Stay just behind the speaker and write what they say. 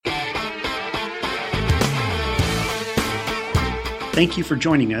Thank you for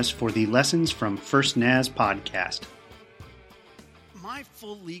joining us for the Lessons from First Naz podcast. My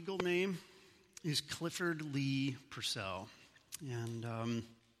full legal name is Clifford Lee Purcell, and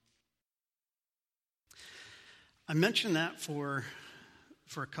I mention that for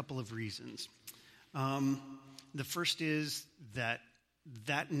a couple of reasons. The first is that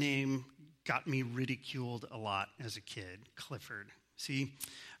name got me ridiculed a lot as a kid, Clifford. See,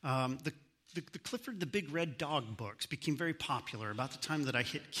 the Clifford the Big Red Dog books became very popular about the time that I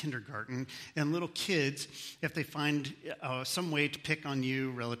hit kindergarten, and little kids, if they find some way to pick on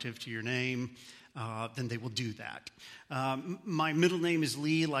you relative to your name, then they will do that. My middle name is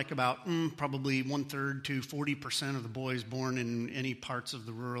Lee, like about probably 1/3 to 40% of the boys born in any parts of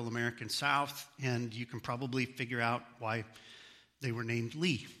the rural American South, and you can probably figure out why they were named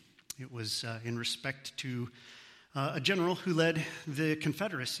Lee. It was in respect to a general who led the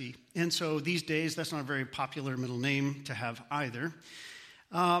Confederacy. And so these days, that's not a very popular middle name to have either.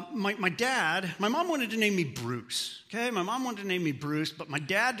 My mom wanted to name me Bruce, okay? My mom wanted to name me Bruce, but my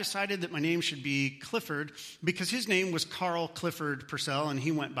dad decided that my name should be Clifford because his name was Carl Clifford Purcell, and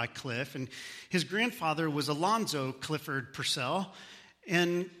he went by Cliff. And his grandfather was Alonzo Clifford Purcell,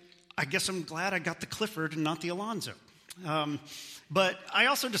 and I guess I'm glad I got the Clifford and not the Alonzo. But I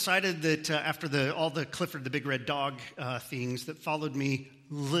also decided that after all the Clifford the Big Red Dog things that followed me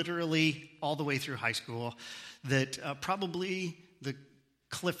literally all the way through high school, that probably the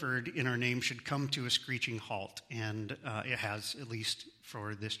Clifford in our name should come to a screeching halt, and it has, at least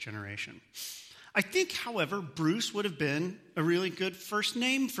for this generation. I think, however, Bruce would have been a really good first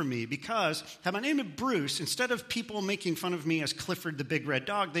name for me because had my name been Bruce, instead of people making fun of me as Clifford the Big Red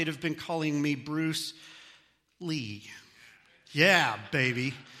Dog, they'd have been calling me Bruce Lee. Yeah,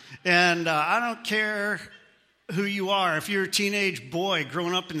 baby. And I don't care who you are. If you're a teenage boy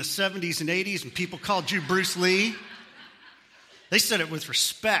growing up in the 70s and 80s and people called you Bruce Lee, they said it with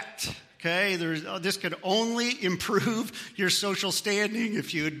respect, okay? This could only improve your social standing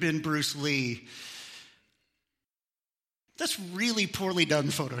if you had been Bruce Lee. That's really poorly done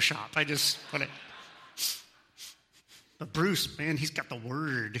Photoshop. I just want to... But Bruce, man, he's got the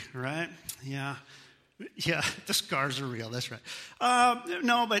word, right? Yeah. Yeah, the scars are real. That's right.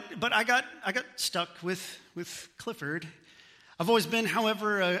 No, but I got stuck with Clifford. I've always been,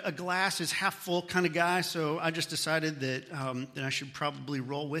 however, a glass is half full kind of guy, so I just decided that I should probably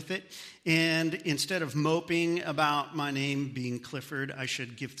roll with it. And instead of moping about my name being Clifford, I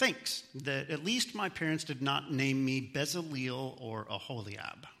should give thanks that at least my parents did not name me Bezaleel or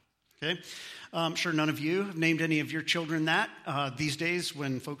Aholiab. Okay? I'm sure none of you have named any of your children that. These days,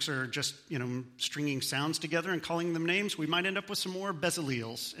 when folks are just, stringing sounds together and calling them names, we might end up with some more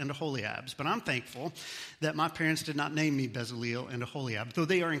Bezaleels and Aholiabs. But I'm thankful that my parents did not name me Bezaleel and Aholiab, though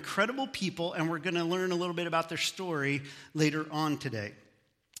they are incredible people, and we're going to learn a little bit about their story later on today.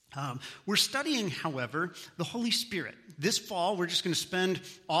 We're studying, however, the Holy Spirit. This fall, we're just going to spend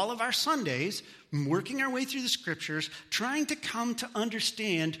all of our Sundays working our way through the Scriptures, trying to come to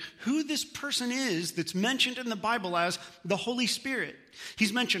understand who this person is that's mentioned in the Bible as the Holy Spirit.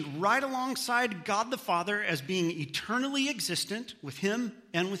 He's mentioned right alongside God the Father as being eternally existent with Him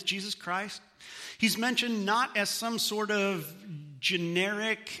and with Jesus Christ. He's mentioned not as some sort of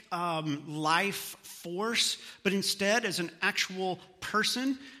generic life force, but instead as an actual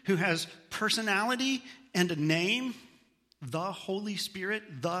person who has personality and a name, the Holy Spirit,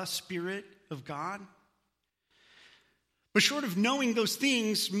 the Spirit of God. But short of knowing those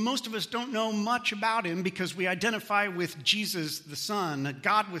things, most of us don't know much about Him because we identify with Jesus the Son, a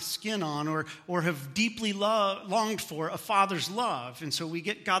God with skin on, or have deeply longed for a Father's love. And so we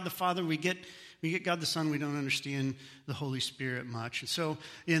get God the Father, we get God the Son, we don't understand the Holy Spirit much. And so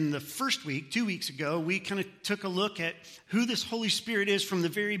in the first week, 2 weeks ago, we kind of took a look at who this Holy Spirit is from the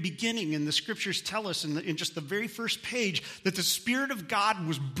very beginning. And the Scriptures tell us in just the very first page that the Spirit of God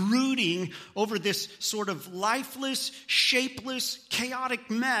was brooding over this sort of lifeless, shapeless, chaotic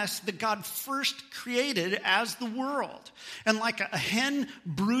mess that God first created as the world. And like a hen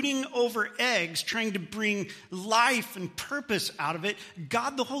brooding over eggs, trying to bring life and purpose out of it,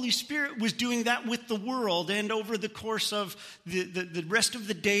 God the Holy Spirit was doing that with the world. And over the course of the rest of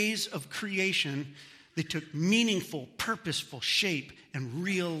the days of creation, they took meaningful, purposeful shape, and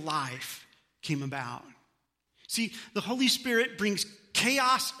real life came about. See, the Holy Spirit brings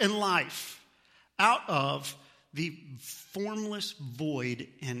chaos and life out of the formless void,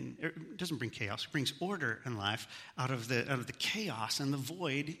 and it doesn't bring chaos, it brings order and life out of the chaos and the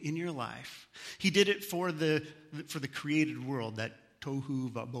void in your life. He did it for the created world, that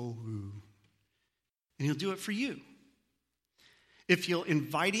tohu vabohu. And He'll do it for you. If you'll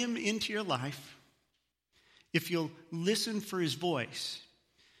invite Him into your life, if you'll listen for his voice,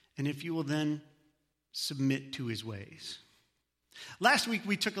 and if you will then submit to his ways. Last week,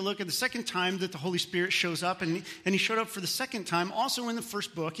 we took a look at the second time that the Holy Spirit shows up, and he showed up for the second time. Also in the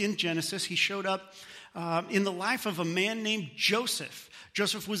first book, in Genesis, he showed up in the life of a man named Joseph.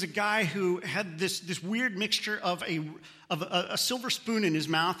 Joseph was a guy who had this weird mixture of a silver spoon in his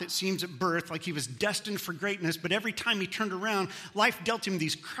mouth, it seems, at birth, like he was destined for greatness. But every time he turned around, life dealt him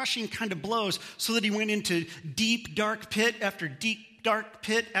these crushing kind of blows so that he went into deep, dark pit after deep, dark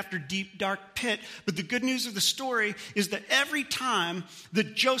pit after deep, dark pit. But the good news of the story is that every time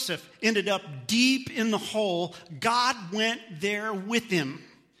that Joseph ended up deep in the hole, God went there with him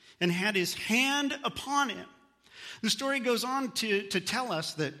and had his hand upon him. The story goes on to tell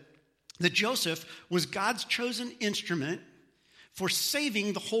us that Joseph was God's chosen instrument for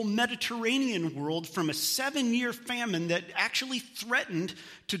saving the whole Mediterranean world from a 7-year famine that actually threatened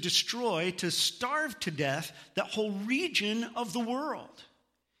to destroy, to starve to death, that whole region of the world.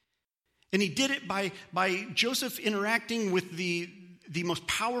 And he did it by Joseph interacting with the most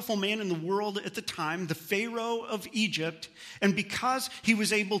powerful man in the world at the time, the Pharaoh of Egypt. And because he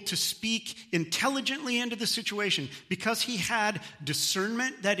was able to speak intelligently into the situation, because he had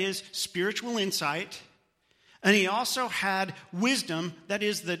discernment, that is spiritual insight, and he also had wisdom, that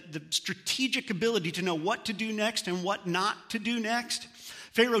is the strategic ability to know what to do next and what not to do next,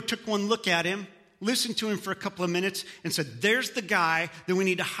 Pharaoh took one look at him, listened to him for a couple of minutes, and said, there's the guy that we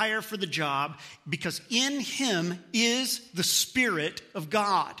need to hire for the job, because in him is the Spirit of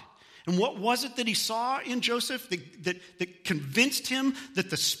God. And what was it that he saw in Joseph that convinced him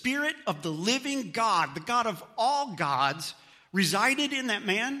that the Spirit of the living God, the God of all gods, resided in that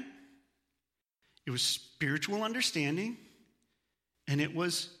man? It was spiritual understanding, and it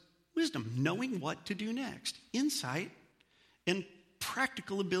was wisdom, knowing what to do next, insight, and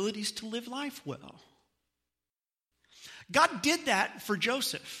practical abilities to live life well. God did that for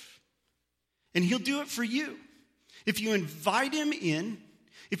Joseph, and he'll do it for you. If you invite him in,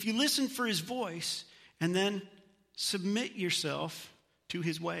 if you listen for his voice, and then submit yourself to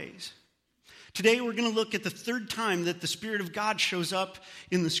his ways. Today we're going to look at the third time that the Spirit of God shows up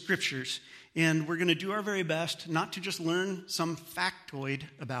in the Scriptures, and we're going to do our very best not to just learn some factoid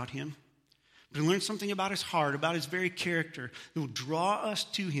about him, but to learn something about his heart, about his very character that will draw us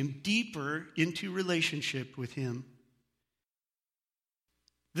to him deeper into relationship with him.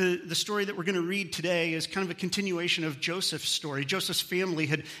 The story that we're going to read today is kind of a continuation of Joseph's story. Joseph's family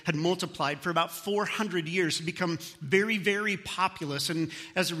had multiplied for about 400 years and become very, very populous. And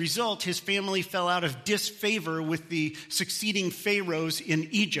as a result, his family fell out of disfavor with the succeeding pharaohs in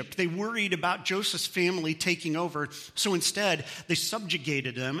Egypt. They worried about Joseph's family taking over. So instead, they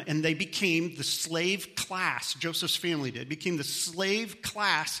subjugated them and they became the slave class. Joseph's family did, became the slave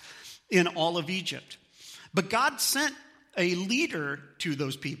class in all of Egypt. But God sent a leader to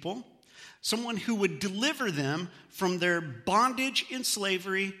those people, someone who would deliver them from their bondage in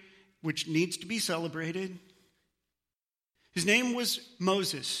slavery, which needs to be celebrated. His name was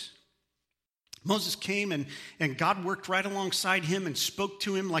Moses. Moses came and God worked right alongside him and spoke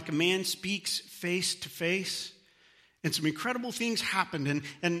to him like a man speaks face to face. And some incredible things happened,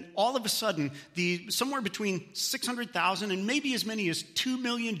 and all of a sudden, somewhere between 600,000 and maybe as many as 2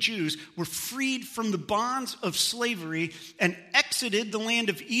 million Jews were freed from the bonds of slavery and exited the land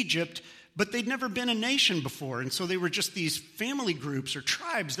of Egypt, but they'd never been a nation before. And so they were just these family groups or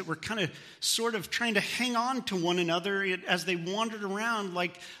tribes that were kind of sort of trying to hang on to one another as they wandered around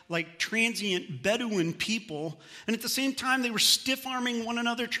like transient Bedouin people. And at the same time, they were stiff-arming one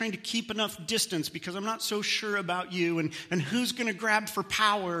another, trying to keep enough distance because I'm not so sure about you and who's going to grab for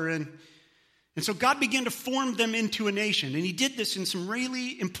power. And so God began to form them into a nation. And he did this in some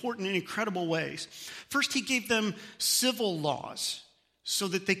really important and incredible ways. First, he gave them civil laws so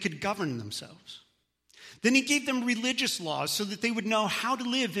that they could govern themselves. Then he gave them religious laws so that they would know how to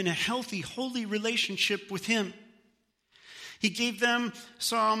live in a healthy, holy relationship with him. He gave them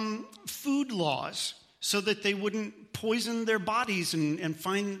some food laws so that they wouldn't poison their bodies and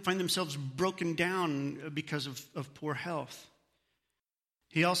find themselves broken down because of poor health.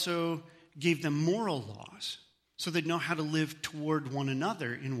 He also gave them moral laws so they'd know how to live toward one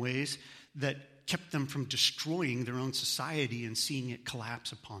another in ways that kept them from destroying their own society and seeing it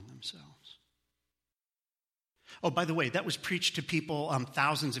collapse upon themselves. Oh, by the way, that was preached to people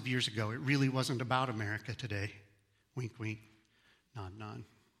thousands of years ago. It really wasn't about America today. Wink, wink, nod, nod.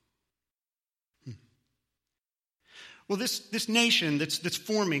 Well, this nation that's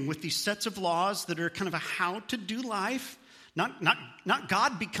forming with these sets of laws that are kind of a how to do life, Not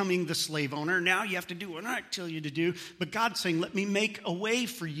God becoming the slave owner. Now you have to do what I tell you to do. But God saying, let me make a way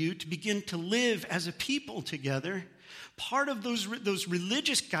for you to begin to live as a people together. Part of those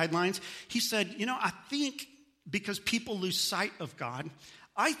religious guidelines, he said, I think because people lose sight of God,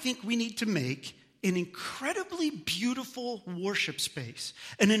 I think we need to make an incredibly beautiful worship space,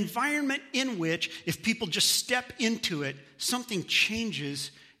 an environment in which if people just step into it, something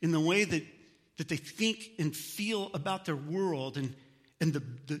changes in the way that they think and feel about their world, and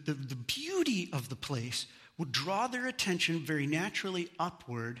the beauty of the place will draw their attention very naturally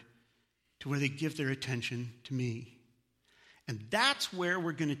upward to where they give their attention to me. And that's where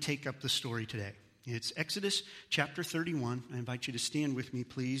we're going to take up the story today. It's Exodus chapter 31. I invite you to stand with me,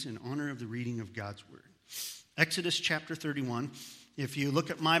 please, in honor of the reading of God's word. Exodus chapter 31. If you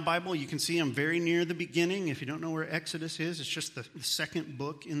look at my Bible, you can see I'm very near the beginning. If you don't know where Exodus is, it's just the second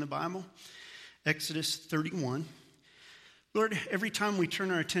book in the Bible. Exodus 31. Lord, every time we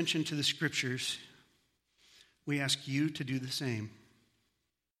turn our attention to the scriptures, we ask you to do the same.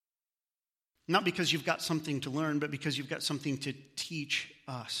 Not because you've got something to learn, but because you've got something to teach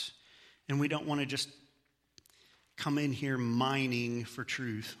us. And we don't want to just come in here mining for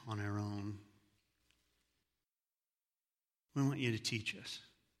truth on our own. We want you to teach us.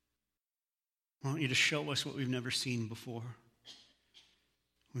 We want you to show us what we've never seen before.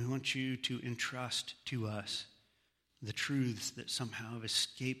 We want you to entrust to us the truths that somehow have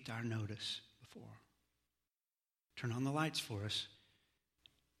escaped our notice before. Turn on the lights for us.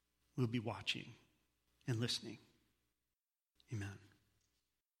 We'll be watching and listening. Amen.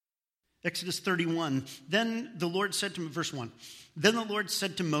 Exodus 31. Then the Lord said to me, verse 1. Then the Lord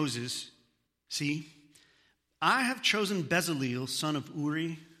said to Moses, see, I have chosen Bezaleel, son of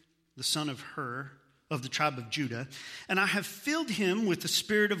Uri, the son of Hur, of the tribe of Judah, and I have filled him with the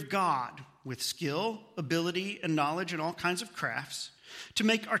Spirit of God, with skill, ability, and knowledge in all kinds of crafts, to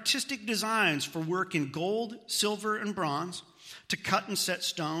make artistic designs for work in gold, silver, and bronze, to cut and set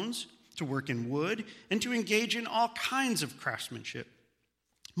stones, to work in wood, and to engage in all kinds of craftsmanship.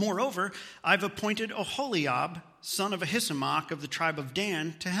 Moreover, I've appointed Oholiab, son of Ahisamach of the tribe of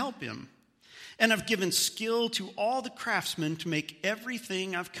Dan, to help him. And I've given skill to all the craftsmen to make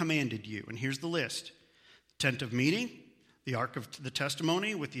everything I've commanded you. And here's the list. Tent of meeting, the ark of the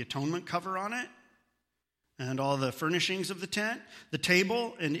testimony with the atonement cover on it, and all the furnishings of the tent, the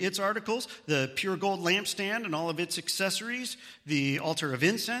table and its articles, the pure gold lampstand and all of its accessories, the altar of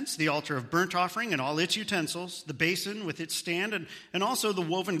incense, the altar of burnt offering and all its utensils, the basin with its stand, and also the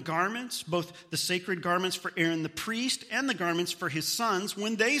woven garments, both the sacred garments for Aaron the priest and the garments for his sons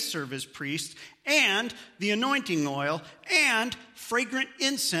when they serve as priests, and the anointing oil and fragrant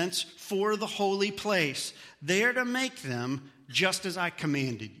incense for the holy place. They are to make them just as I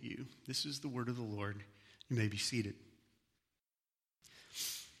commanded you. This is the word of the Lord. You may be seated.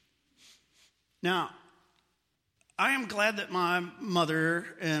 Now, I am glad that my mother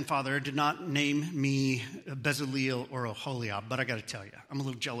and father did not name me Bezaleel or Oholiab, but I got to tell you, I'm a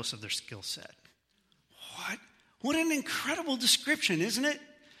little jealous of their skill set. What an incredible description, isn't it?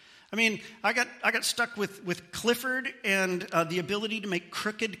 I mean, I got stuck with Clifford and the ability to make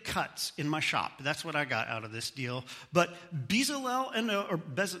crooked cuts in my shop. That's what I got out of this deal. But Bezaleel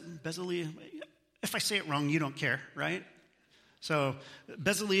if I say it wrong, you don't care, right? So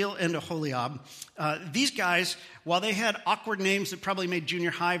Bezaleel and Oholiab, these guys, while they had awkward names that probably made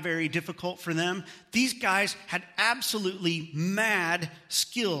junior high very difficult for them, these guys had absolutely mad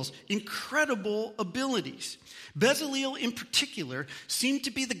skills, incredible abilities. Bezaleel in particular seemed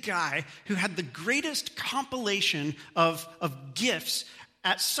to be the guy who had the greatest compilation of gifts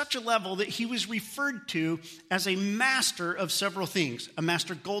at such a level that he was referred to as a master of several things. A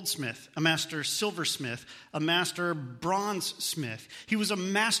master goldsmith, a master silversmith, a master bronzesmith. He was a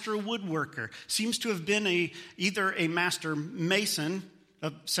master woodworker. Seems to have been either a master mason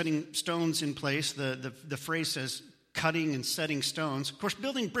of setting stones in place. The phrase says cutting and setting stones. Of course,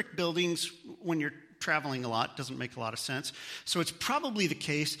 building brick buildings when you're traveling a lot doesn't make a lot of sense. So it's probably the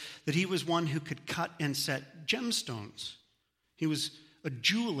case that he was one who could cut and set gemstones. He was a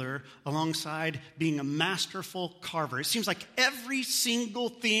jeweler alongside being a masterful carver. It seems like every single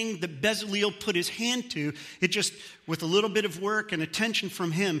thing that Bezaleel put his hand to, it just, with a little bit of work and attention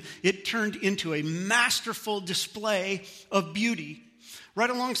from him, it turned into a masterful display of beauty. Right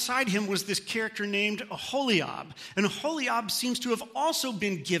alongside him was this character named Oholiab. And Oholiab seems to have also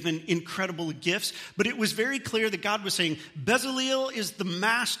been given incredible gifts, but it was very clear that God was saying, Bezaleel is the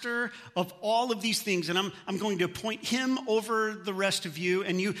master of all of these things, and I'm going to appoint him over the rest of you,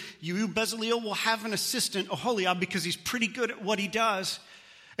 and you Bezaleel, will have an assistant, Oholiab, because he's pretty good at what he does.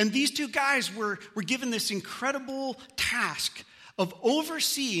 And these two guys were given this incredible task of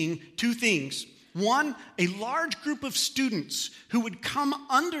overseeing two things. One, a large group of students who would come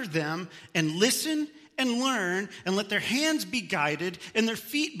under them and listen and learn and let their hands be guided and their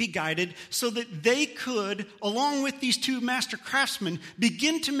feet be guided so that they could, along with these two master craftsmen,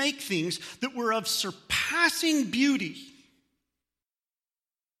 begin to make things that were of surpassing beauty.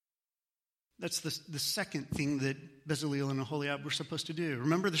 That's the second thing that Bezaleel and Aholiab were supposed to do.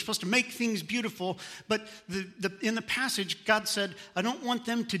 Remember, they're supposed to make things beautiful, but in the passage, God said, I don't want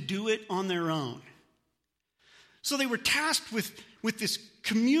them to do it on their own. So they were tasked with this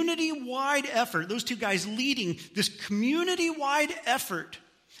community-wide effort, those two guys leading this community-wide effort.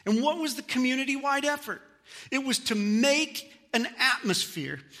 And what was the community-wide effort? It was to make an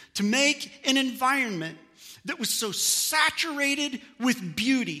atmosphere, to make an environment that was so saturated with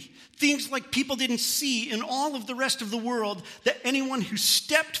beauty, things like people didn't see in all of the rest of the world, that anyone who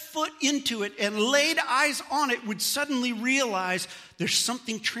stepped foot into it and laid eyes on it would suddenly realize there's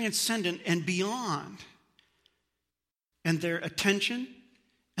something transcendent and beyond. And their attention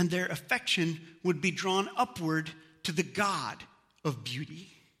and their affection would be drawn upward to the God of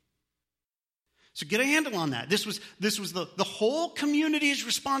beauty. So get a handle on that. This was the whole community's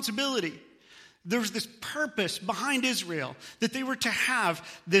responsibility. There was this purpose behind Israel, that they were to have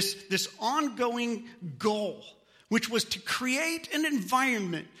this ongoing goal, which was to create an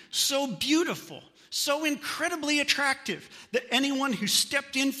environment so beautiful, so incredibly attractive, that anyone who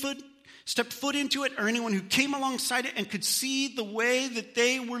stepped foot into it, or anyone who came alongside it and could see the way that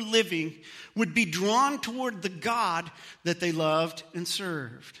they were living, would be drawn toward the God that they loved and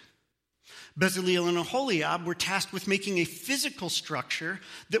served. Bezaleel and Aholiab were tasked with making a physical structure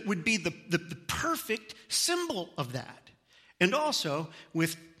that would be the perfect symbol of that, and also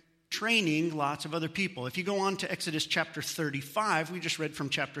with training lots of other people. If you go on to Exodus chapter 35, we just read from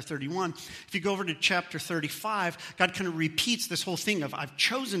chapter 31. If you go over to chapter 35, God kind of repeats this whole thing of, I've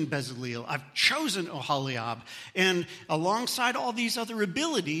chosen Bezaleel, I've chosen Aholiab. And alongside all these other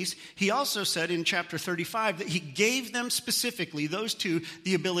abilities, he also said in chapter 35 that he gave them specifically, those two,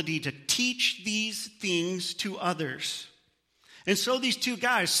 the ability to teach these things to others. And so these two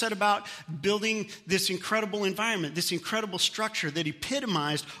guys set about building this incredible environment, this incredible structure that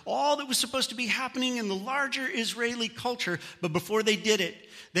epitomized all that was supposed to be happening in the larger Israeli culture. But before they did it,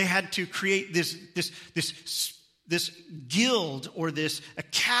 they had to create this guild or this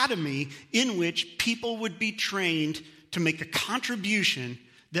academy in which people would be trained to make a contribution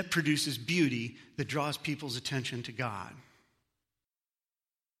that produces beauty, that draws people's attention to God.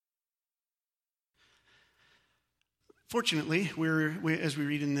 Fortunately, as we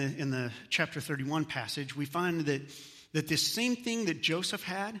read in the chapter 31 passage, we find that this same thing that Joseph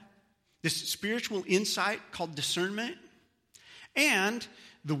had, this spiritual insight called discernment, and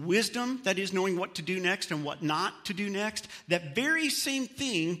the wisdom, that is knowing what to do next and what not to do next, that very same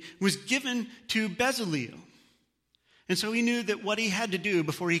thing was given to Bezaleel. And so he knew that what he had to do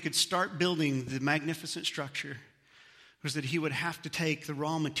before he could start building the magnificent structure was that he would have to take the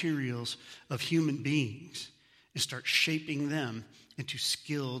raw materials of human beings and start shaping them into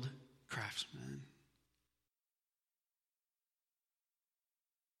skilled craftsmen.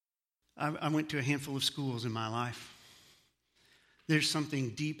 I went to a handful of schools in my life. There's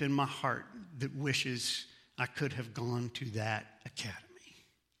something deep in my heart that wishes I could have gone to that academy.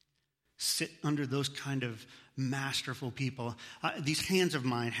 Sit under those kind of masterful people. These hands of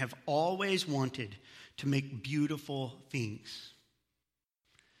mine have always wanted to make beautiful things.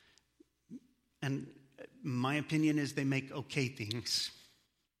 And my opinion is they make okay things.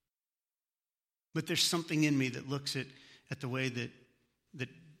 But there's something in me that looks at the way that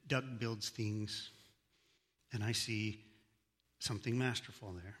Doug builds things, and I see something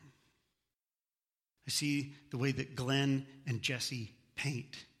masterful there. I see the way that Glenn and Jesse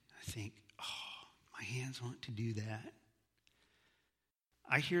paint. I think, oh, my hands want to do that.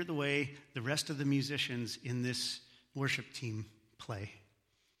 I hear the way the rest of the musicians in this worship team play.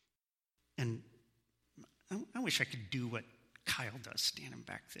 And I wish I could do what Kyle does standing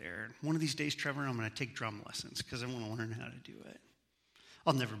back there. One of these days, Trevor, I'm going to take drum lessons because I want to learn how to do it.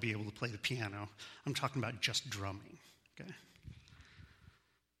 I'll never be able to play the piano. I'm talking about just drumming, okay?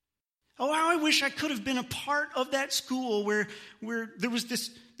 Oh, how I wish I could have been a part of that school where there was this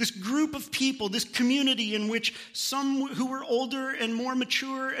group of people, this community in which some who were older and more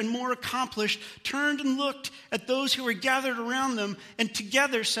mature and more accomplished turned and looked at those who were gathered around them and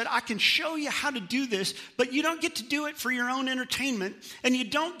together said, I can show you how to do this, but you don't get to do it for your own entertainment, and you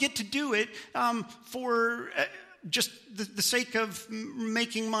don't get to do it for just the sake of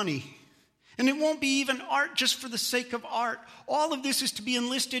making money. And it won't be even art just for the sake of art. All of this is to be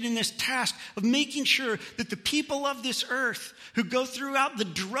enlisted in this task of making sure that the people of this earth who go throughout the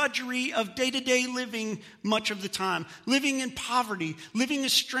drudgery of day-to-day living much of the time, living in poverty, living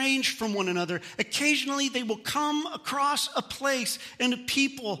estranged from one another, occasionally they will come across a place and a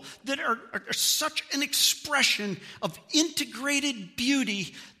people that are such an expression of integrated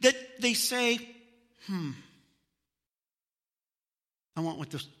beauty that they say, I want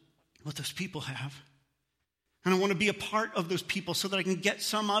what those people have. And I want to be a part of those people so that I can get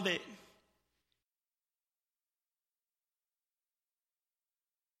some of it.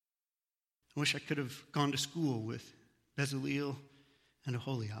 I wish I could have gone to school with Bezaleel and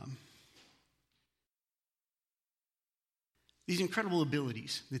Aholiab. These incredible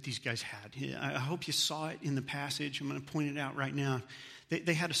abilities that these guys had. I hope you saw it in the passage. I'm going to point it out right now.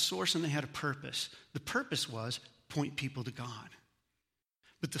 They had a source and they had a purpose. The purpose was point people to God.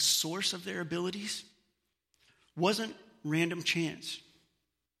 But the source of their abilities wasn't random chance.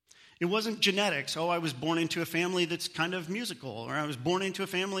 It wasn't genetics. Oh, I was born into a family that's kind of musical, or I was born into a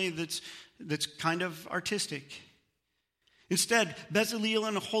family that's kind of artistic. Instead, Bezaleel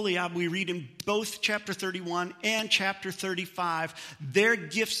and Aholiab, we read in both chapter 31 and chapter 35, their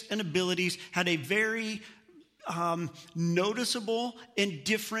gifts and abilities had a very noticeable and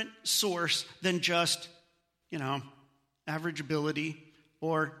different source than just, average ability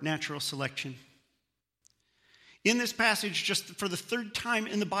or natural selection. In this passage, just for the third time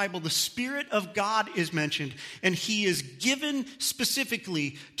in the Bible, the Spirit of God is mentioned, and he is given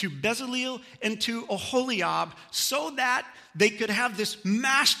specifically to Bezaleel and to Aholiab so that they could have this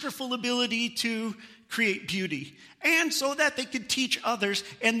masterful ability to create beauty, and so that they could teach others.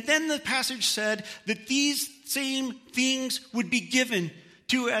 And then the passage said that these same things would be given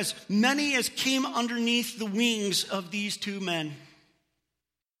to as many as came underneath the wings of these two men.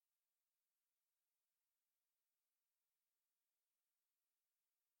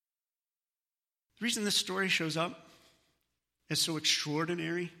 The reason this story shows up as so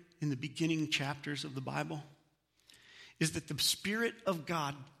extraordinary in the beginning chapters of the Bible is that the Spirit of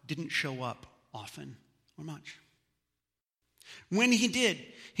God didn't show up often or much. When he did,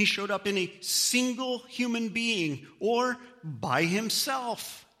 he showed up in a single human being or by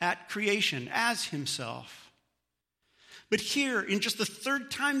himself at creation, as himself. But here, in just the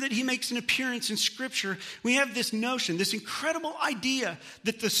third time that he makes an appearance in Scripture, we have this notion, this incredible idea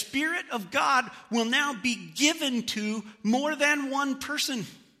that the Spirit of God will now be given to more than one person.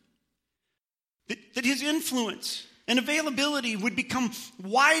 That his influence and availability would become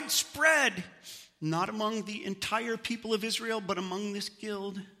widespread, not among the entire people of Israel, but among this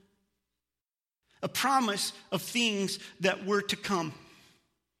guild. A promise of things that were to come.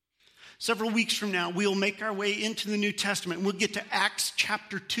 Several weeks from now, we'll make our way into the New Testament. We'll get to Acts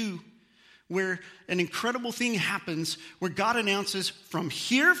chapter 2, where an incredible thing happens, where God announces from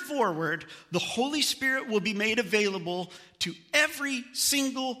here forward, the Holy Spirit will be made available to every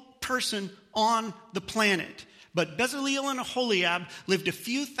single person on the planet. But Bezaleel and Aholiab lived a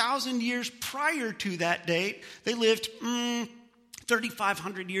few thousand years prior to that date. They lived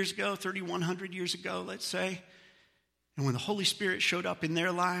 3,500 years ago, 3,100 years ago, let's say. And when the Holy Spirit showed up in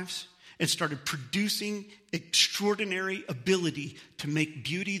their lives and started producing extraordinary ability to make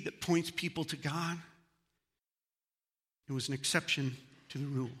beauty that points people to God, it was an exception to the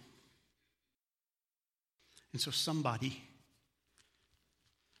rule. And so somebody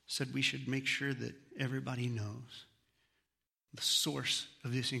said we should make sure that everybody knows the source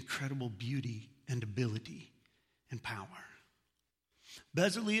of this incredible beauty and ability and power.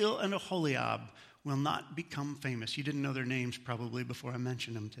 Bezaleel and Aholiab will not become famous. You didn't know their names probably before I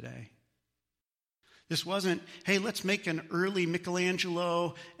mentioned them today. This wasn't, hey, let's make an early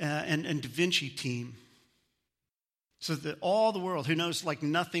Michelangelo and Da Vinci team so that all the world who knows like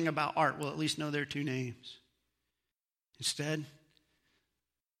nothing about art will at least know their two names. Instead,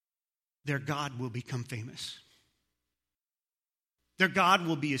 their God will become famous. Their God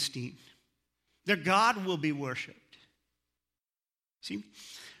will be esteemed. Their God will be worshipped. See,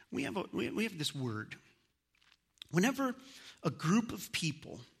 we have this word. Whenever a group of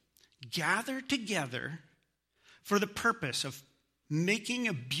people gather together for the purpose of making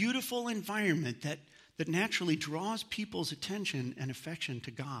a beautiful environment that naturally draws people's attention and affection to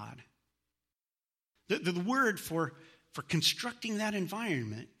God, the word for constructing that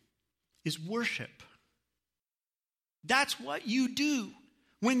environment is worship. That's what you do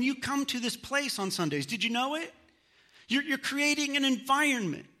when you come to this place on Sundays. Did you know it? You're creating an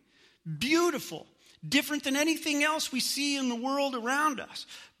environment, beautiful, different than anything else we see in the world around us.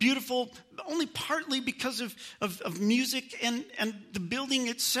 Beautiful only partly because of music and the building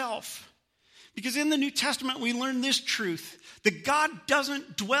itself. Because in the New Testament, we learn this truth, that God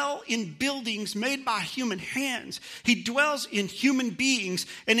doesn't dwell in buildings made by human hands. He dwells in human beings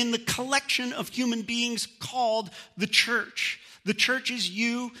and in the collection of human beings called the church. The church is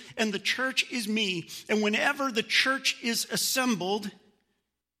you and the church is me. And whenever the church is assembled,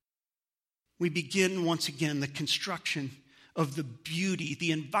 we begin once again the construction of the beauty,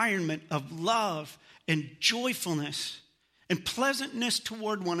 the environment of love and joyfulness and pleasantness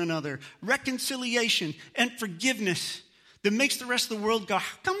toward one another, reconciliation and forgiveness that makes the rest of the world go,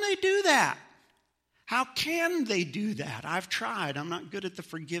 how come they do that? How can they do that? I've tried. I'm not good at the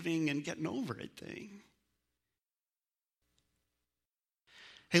forgiving and getting over it thing.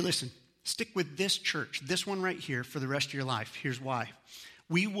 Hey, listen, stick with this church, this one right here, for the rest of your life. Here's why.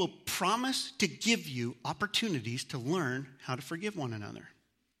 We will promise to give you opportunities to learn how to forgive one another.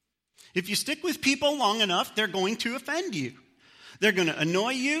 If you stick with people long enough, they're going to offend you. They're going to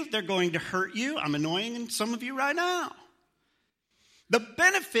annoy you. They're going to hurt you. I'm annoying some of you right now. The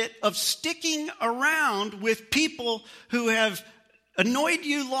benefit of sticking around with people who have annoyed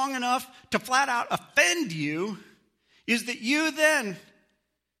you long enough to flat out offend you is that you then,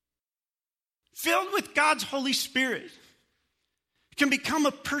 filled with God's Holy Spirit, can become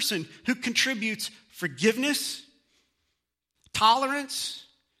a person who contributes forgiveness, tolerance,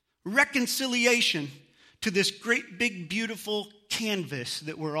 reconciliation to this great big beautiful canvas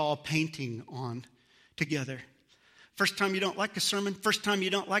that we're all painting on together. First time you don't like a sermon, first time you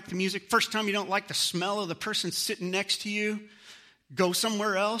don't like the music, first time you don't like the smell of the person sitting next to you, go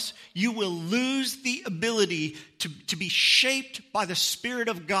somewhere else. You will lose the ability to be shaped by the Spirit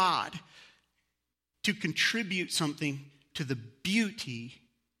of God to contribute something to the beauty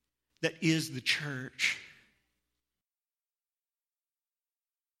that is the church.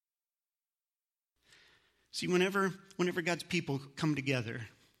 See, whenever God's people come together,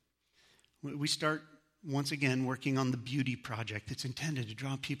 we start once again working on the beauty project that's intended to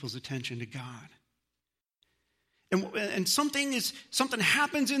draw people's attention to God. And something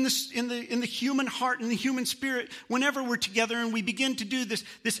happens in the human heart and the human spirit whenever we're together and we begin to do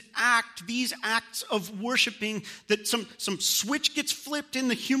these acts of worshiping, that some switch gets flipped in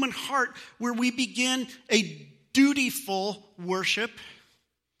the human heart where we begin a dutiful worship.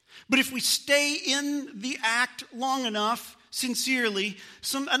 But if we stay in the act long enough, sincerely,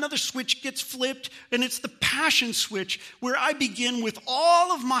 another switch gets flipped, and it's the passion switch, where I begin with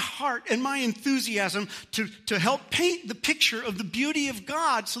all of my heart and my enthusiasm to help paint the picture of the beauty of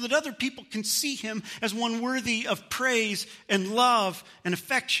God so that other people can see him as one worthy of praise and love and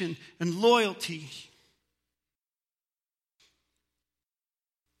affection and loyalty.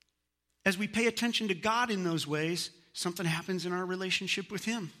 As we pay attention to God in those ways, something happens in our relationship with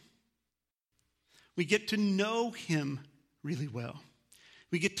him. We get to know him really well.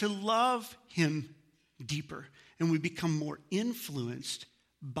 We get to love him deeper, and we become more influenced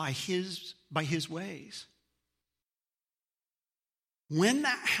by his ways. When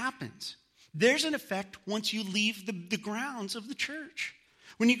that happens, there's an effect once you leave the grounds of the church.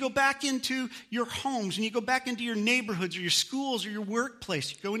 When you go back into your homes, when you go back into your neighborhoods or your schools or your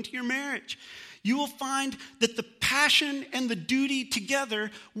workplace, you go into your marriage, you will find that the passion and the duty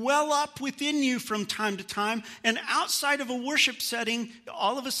together well up within you from time to time. And outside of a worship setting,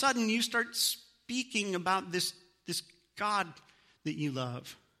 all of a sudden you start speaking about this God that you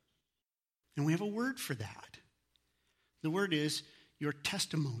love. And we have a word for that. The word is your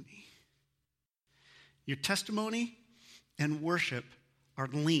testimony. Your testimony and worship are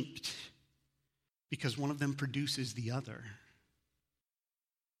linked because one of them produces the other.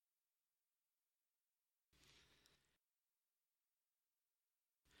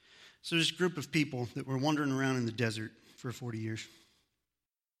 So there's a group of people that were wandering around in the desert for 40 years.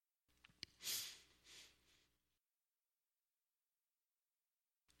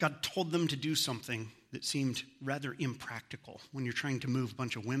 God told them to do something that seemed rather impractical when you're trying to move a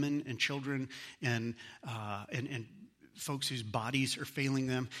bunch of women and children and folks whose bodies are failing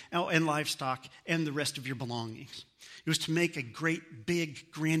them, and livestock and the rest of your belongings. It was to make a great,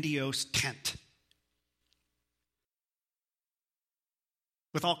 big, grandiose tent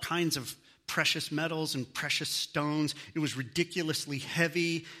with all kinds of precious metals and precious stones. It was ridiculously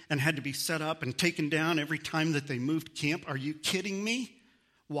heavy and had to be set up and taken down every time that they moved camp. Are you kidding me?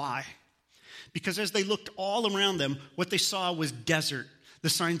 Why? Because as they looked all around them, what they saw was desert, the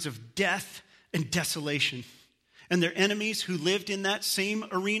signs of death and desolation. And their enemies who lived in that same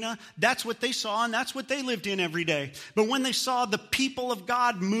arena, that's what they saw and that's what they lived in every day. But when they saw the people of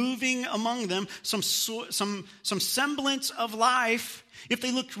God moving among them, some semblance of life, if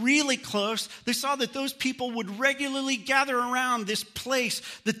they looked really close, they saw that those people would regularly gather around this place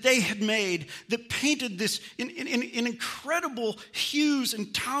that they had made, that painted this in incredible hues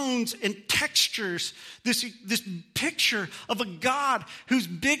and tones and textures, this picture of a God who's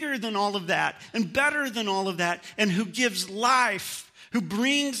bigger than all of that and better than all of that, and who gives life, who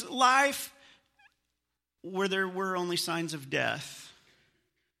brings life where there were only signs of death.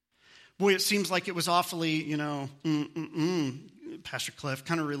 Boy, it seems like it was awfully, Pastor Cliff,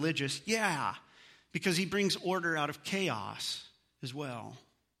 kind of religious. Yeah, because he brings order out of chaos as well.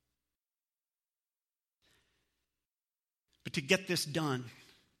 But to get this done,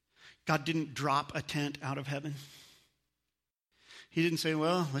 God didn't drop a tent out of heaven. He didn't say,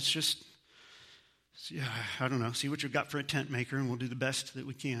 well, let's just, see what you've got for a tent maker, and we'll do the best that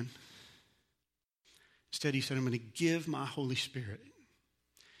we can. Instead, he said, I'm going to give my Holy Spirit.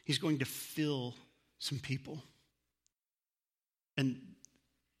 He's going to fill some people. And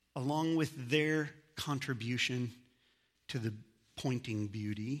along with their contribution to the pointing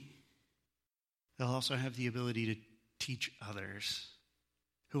beauty, they'll also have the ability to teach others,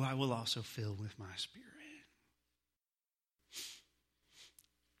 who I will also fill with my Spirit.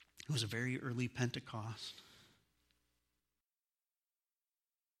 It was a very early Pentecost.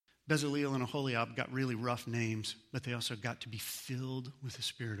 Bezaleel and Aholiab got really rough names, but they also got to be filled with the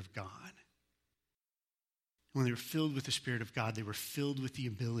Spirit of God. When they were filled with the Spirit of God, they were filled with the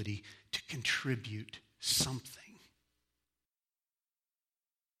ability to contribute something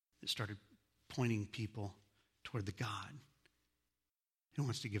that started pointing people toward the God who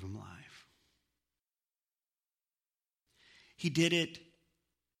wants to give them life. He did it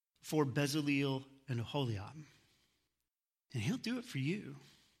for Bezaleel and Aholiab, and he'll do it for you.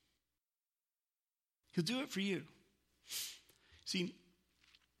 He'll do it for you. See,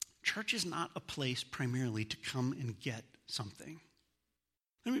 church is not a place primarily to come and get something.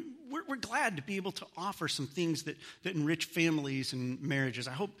 I mean, we're glad to be able to offer some things that enrich families and marriages.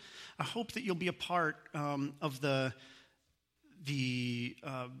 I hope that you'll be a part of the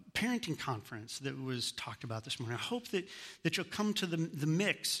parenting conference that was talked about this morning. I hope that you'll come to the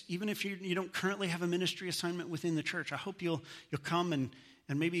mix, even if you don't currently have a ministry assignment within the church. I hope you'll come and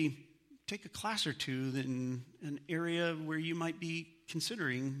maybe take a class or two in an area where you might be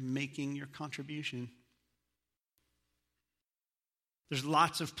considering making your contribution. There's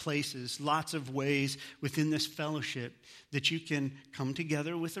lots of places, lots of ways within this fellowship that you can come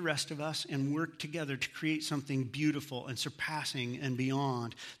together with the rest of us and work together to create something beautiful and surpassing and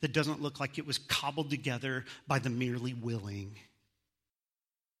beyond that doesn't look like it was cobbled together by the merely willing.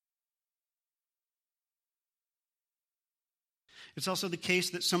 It's also the case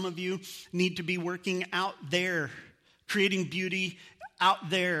that some of you need to be working out there, creating beauty out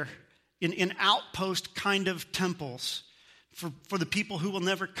there in outpost kind of temples for the people who will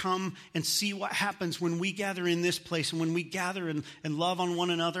never come and see what happens when we gather in this place and when we gather and love on one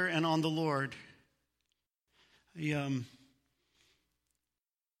another and on the Lord. There's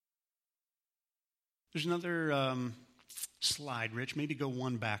another slide, Rich. Maybe go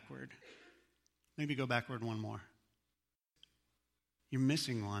one backward. Maybe go backward one more. You're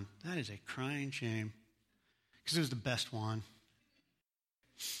missing one. That is a crying shame. Because it was the best one.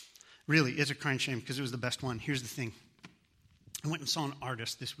 Really, it's a crying shame because it was the best one. Here's the thing. I went and saw an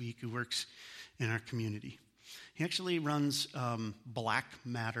artist this week who works in our community. He actually runs Black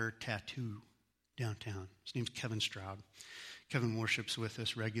Matter Tattoo downtown. His name's Kevin Stroud. Kevin worships with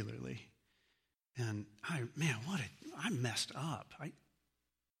us regularly. And I messed up.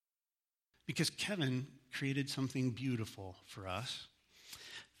 Because Kevin created something beautiful for us.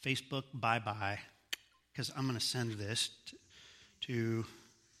 Facebook, bye-bye, because I'm going to send this to...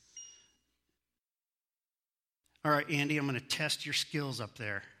 All right, Andy, I'm going to test your skills up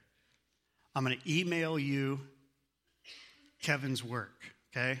there. I'm going to email you Kevin's work,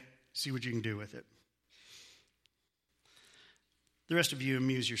 okay? See what you can do with it. The rest of you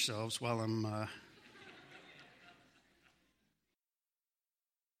amuse yourselves while I'm...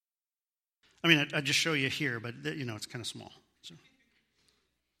 I just show you here, but, it's kind of small. So.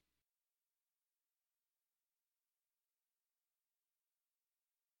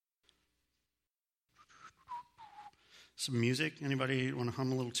 Some music. Anybody want to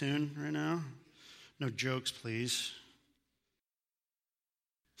hum a little tune right now? No jokes, please.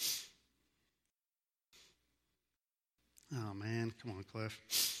 Oh, man. Come on,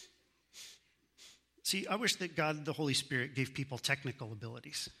 Cliff. See, I wish that God, the Holy Spirit, gave people technical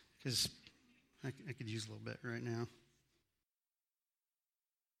abilities, because I could use a little bit right now.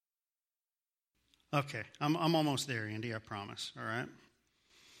 Okay, I'm almost there, Andy, I promise, all right?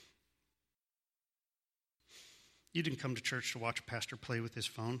 You didn't come to church to watch a pastor play with his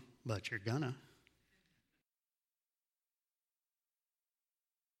phone, but you're gonna.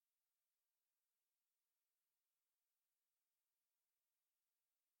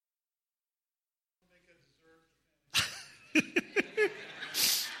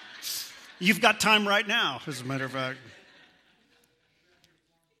 You've got time right now, as a matter of fact.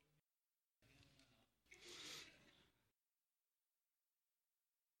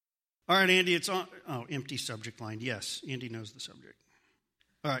 All right, Andy, it's on. Oh, empty subject line. Yes, Andy knows the subject.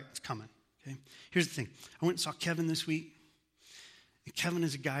 All right, it's coming. Okay. Here's the thing. I went and saw Kevin this week. And Kevin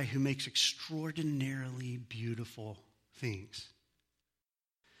is a guy who makes extraordinarily beautiful things.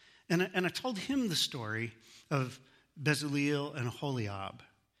 And I told him the story of Bezaleel and Aholiab,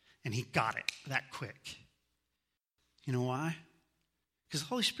 and he got it that quick. You know why? Because the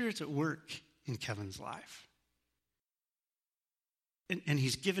Holy Spirit's at work in Kevin's life. And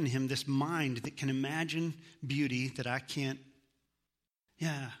he's given him this mind that can imagine beauty that I can't.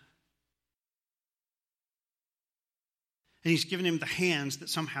 Yeah. And he's given him the hands that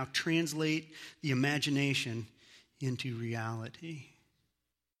somehow translate the imagination into reality.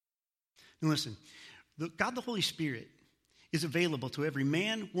 And listen, God the Holy Spirit is available to every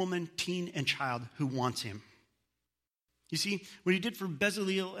man, woman, teen, and child who wants him. You see, what he did for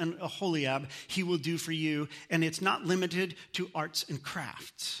Bezaleel and Aholiab, he will do for you, and it's not limited to arts and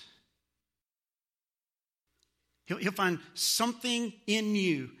crafts. He'll find something in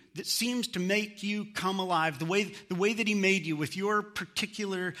you that seems to make you come alive, the way that he made you with your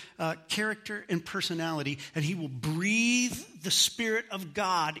particular character and personality, and he will breathe the Spirit of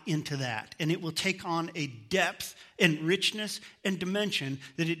God into that, and it will take on a depth and richness and dimension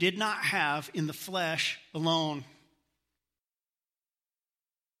that it did not have in the flesh alone.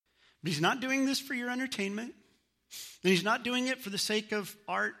 But he's not doing this for your entertainment, and he's not doing it for the sake of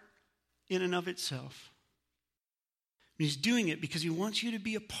art in and of itself. He's doing it because he wants you to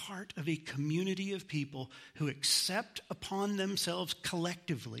be a part of a community of people who accept upon themselves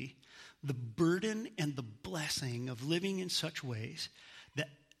collectively the burden and the blessing of living in such ways that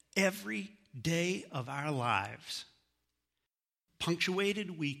every day of our lives,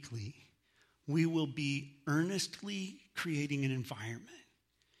 punctuated weekly, we will be earnestly creating an environment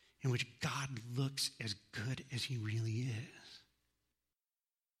in which God looks as good as he really is.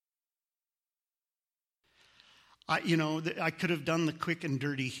 I could have done the quick and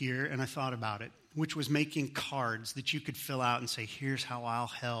dirty here, and I thought about it, which was making cards that you could fill out and say, here's how I'll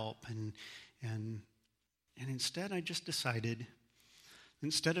help. And instead, I just decided,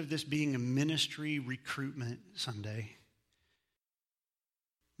 instead of this being a ministry recruitment Sunday,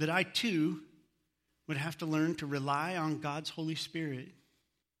 that I too would have to learn to rely on God's Holy Spirit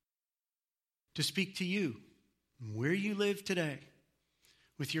to speak to you where you live today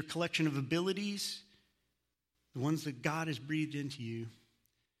with your collection of abilities, the ones that God has breathed into you,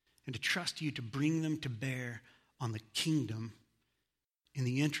 and to trust you to bring them to bear on the kingdom in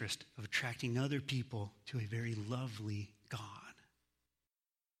the interest of attracting other people to a very lovely God.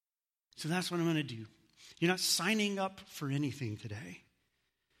 So that's what I'm going to do. You're not signing up for anything today.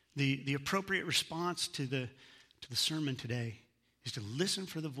 The appropriate response to the sermon today is to listen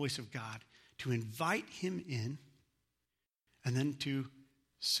for the voice of God, to invite him in, and then to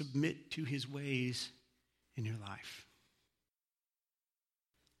submit to his ways in your life.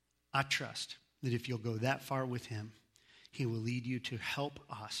 I trust that if you'll go that far with him, he will lead you to help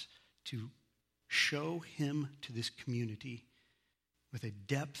us to show him to this community with a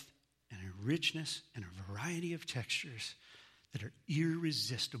depth and a richness and a variety of textures that are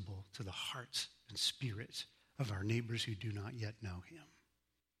irresistible to the hearts and spirits of our neighbors who do not yet know him.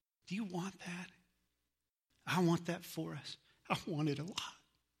 Do you want that? I want that for us. I want it a lot.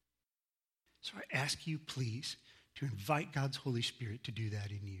 So I ask you, please, to invite God's Holy Spirit to do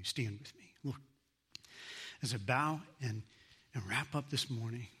that in you. Stand with me. Lord, as I bow and wrap up this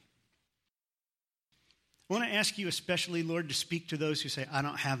morning, I want to ask you especially, Lord, to speak to those who say, I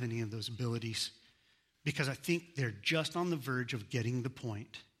don't have any of those abilities, because I think they're just on the verge of getting the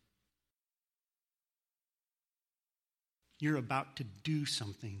point. You're about to do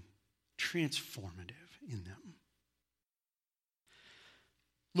something transformative in them.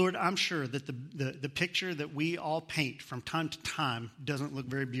 Lord, I'm sure that the picture that we all paint from time to time doesn't look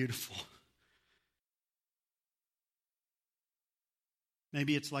very beautiful.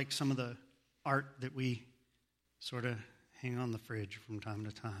 Maybe it's like some of the art that we sort of hang on the fridge from time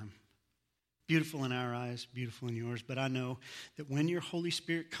to time. Beautiful in our eyes, beautiful in yours, but I know that when your Holy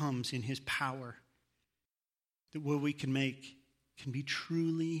Spirit comes in his power, that what we can make can be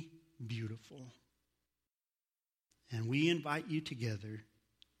truly beautiful. And we invite you together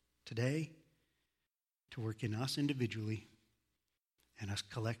today to work in us individually and us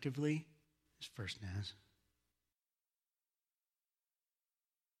collectively as First Naz,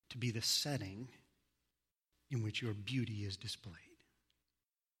 to be the setting in which your beauty is displayed.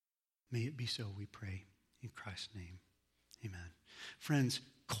 May it be so, we pray, in Christ's name. Amen. Friends,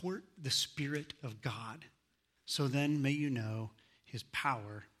 court the Spirit of God, so then may you know his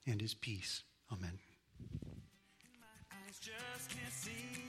power and his peace. Amen.